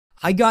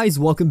Hi guys,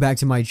 welcome back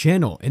to my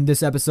channel. In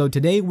this episode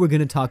today, we're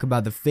going to talk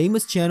about the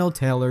famous channel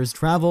Taylor's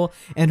travel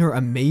and her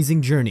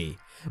amazing journey.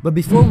 But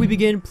before we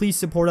begin, please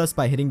support us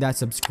by hitting that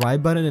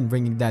subscribe button and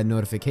ringing that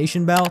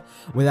notification bell.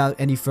 Without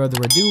any further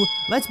ado,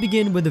 let's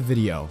begin with the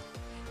video.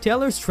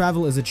 Taylor's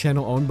Travel is a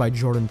channel owned by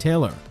Jordan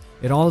Taylor.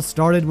 It all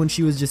started when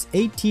she was just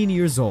 18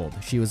 years old.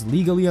 She was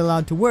legally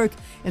allowed to work,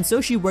 and so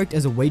she worked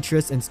as a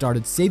waitress and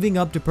started saving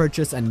up to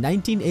purchase a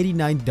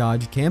 1989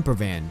 Dodge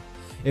campervan.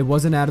 It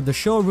wasn't out of the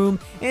showroom,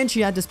 and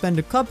she had to spend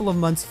a couple of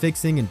months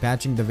fixing and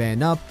patching the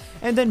van up,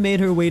 and then made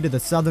her way to the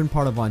southern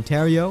part of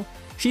Ontario.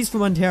 She's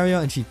from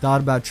Ontario, and she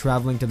thought about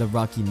traveling to the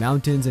Rocky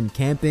Mountains and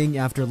camping.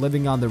 After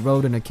living on the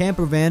road in a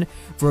campervan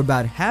for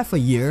about half a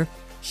year,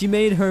 she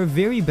made her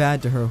very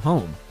bad to her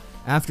home.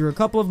 After a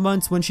couple of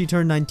months, when she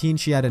turned 19,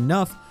 she had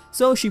enough,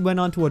 so she went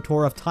on to a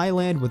tour of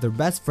Thailand with her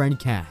best friend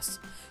Cass.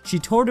 She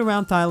toured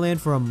around Thailand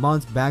for a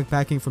month,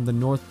 backpacking from the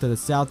north to the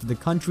south of the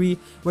country,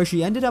 where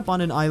she ended up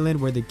on an island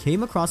where they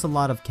came across a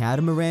lot of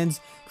catamarans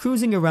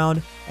cruising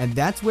around, and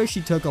that's where she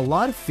took a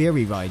lot of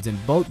ferry rides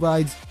and boat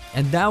rides,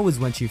 and that was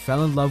when she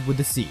fell in love with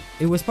the sea.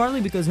 It was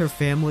partly because her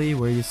family,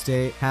 where you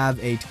stay, have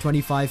a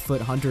 25-foot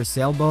hunter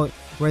sailboat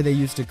where they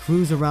used to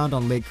cruise around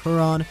on Lake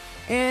Huron,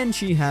 and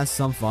she has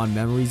some fond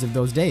memories of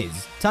those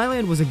days.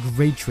 Thailand was a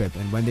great trip,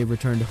 and when they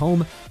returned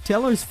home,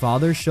 Taylor's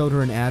father showed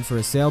her an ad for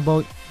a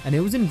sailboat, and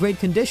it was in great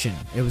condition.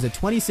 It was a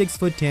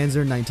 26-foot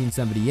Tanzer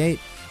 1978,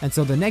 and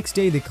so the next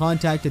day they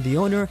contacted the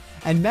owner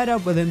and met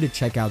up with him to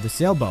check out the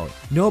sailboat.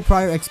 No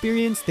prior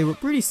experience, they were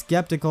pretty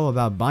skeptical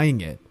about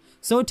buying it.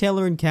 So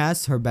Taylor and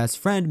Cass, her best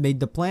friend, made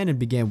the plan and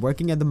began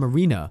working at the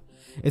marina.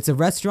 It's a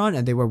restaurant,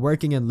 and they were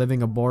working and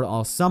living aboard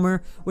all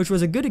summer, which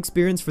was a good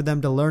experience for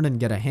them to learn and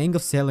get a hang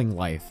of sailing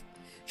life.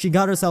 She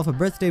got herself a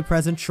birthday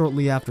present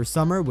shortly after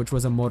summer, which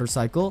was a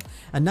motorcycle,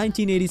 a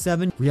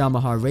 1987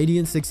 Yamaha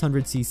Radiant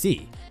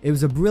 600cc. It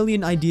was a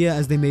brilliant idea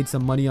as they made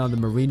some money on the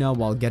marina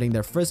while getting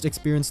their first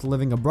experience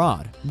living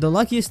abroad. The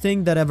luckiest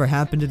thing that ever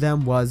happened to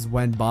them was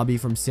when Bobby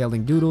from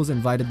Sailing Doodles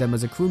invited them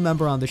as a crew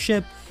member on the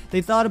ship.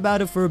 They thought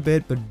about it for a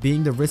bit, but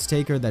being the risk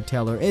taker that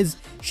Taylor is,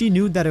 she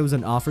knew that it was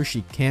an offer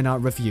she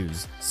cannot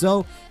refuse.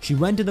 So she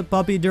went to the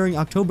puppy during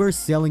October,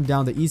 sailing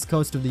down the east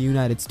coast of the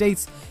United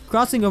States,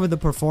 crossing over the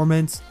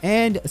Performance,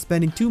 and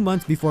spending 2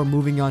 months before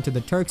moving on to the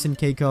Turks and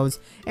Caicos,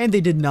 and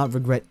they did not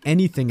regret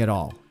anything at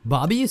all.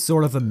 Bobby is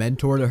sort of a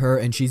mentor to her,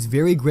 and she's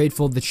very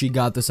grateful that she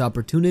got this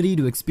opportunity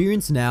to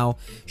experience now.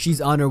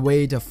 She's on her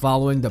way to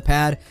following the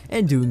pad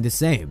and doing the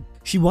same.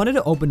 She wanted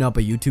to open up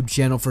a YouTube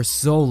channel for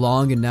so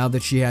long, and now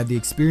that she had the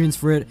experience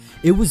for it,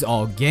 it was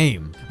all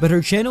game. But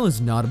her channel is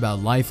not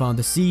about life on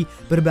the sea,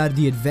 but about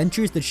the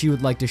adventures that she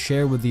would like to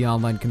share with the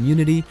online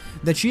community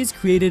that she has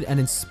created and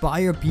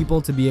inspire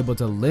people to be able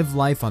to live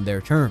life on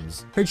their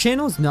terms. Her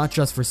channel is not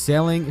just for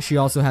sailing, she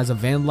also has a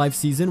van life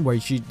season where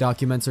she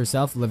documents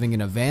herself living in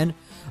a van.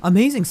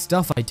 Amazing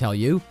stuff, I tell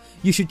you.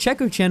 You should check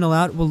her channel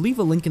out, we'll leave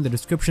a link in the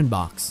description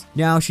box.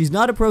 Now, she's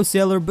not a pro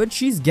sailor, but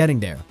she's getting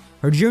there.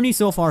 Her journey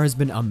so far has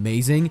been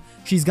amazing.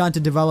 She's gotten to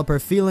develop her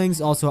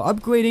feelings, also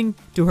upgrading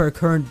to her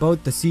current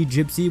boat, the Sea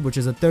Gypsy, which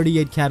is a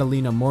 38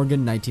 Catalina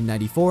Morgan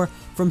 1994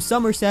 from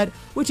Somerset,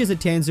 which is a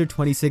Tanzer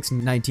 26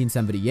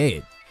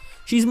 1978.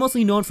 She's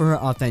mostly known for her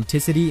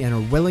authenticity and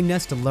her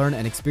willingness to learn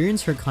and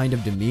experience her kind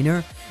of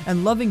demeanor,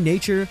 and loving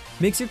nature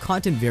makes her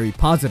content very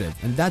positive,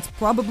 and that's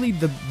probably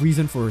the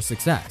reason for her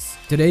success.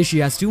 Today she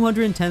has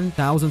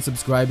 210,000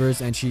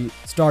 subscribers, and she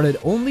started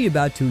only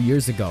about 2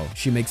 years ago.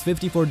 She makes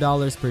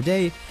 $54 per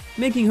day,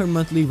 making her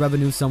monthly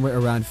revenue somewhere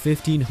around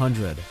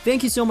 $1,500.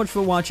 Thank you so much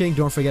for watching.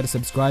 Don't forget to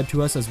subscribe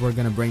to us as we're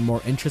gonna bring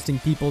more interesting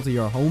people to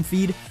your home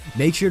feed.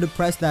 Make sure to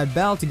press that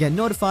bell to get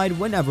notified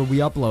whenever we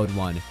upload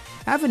one.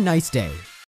 Have a nice day.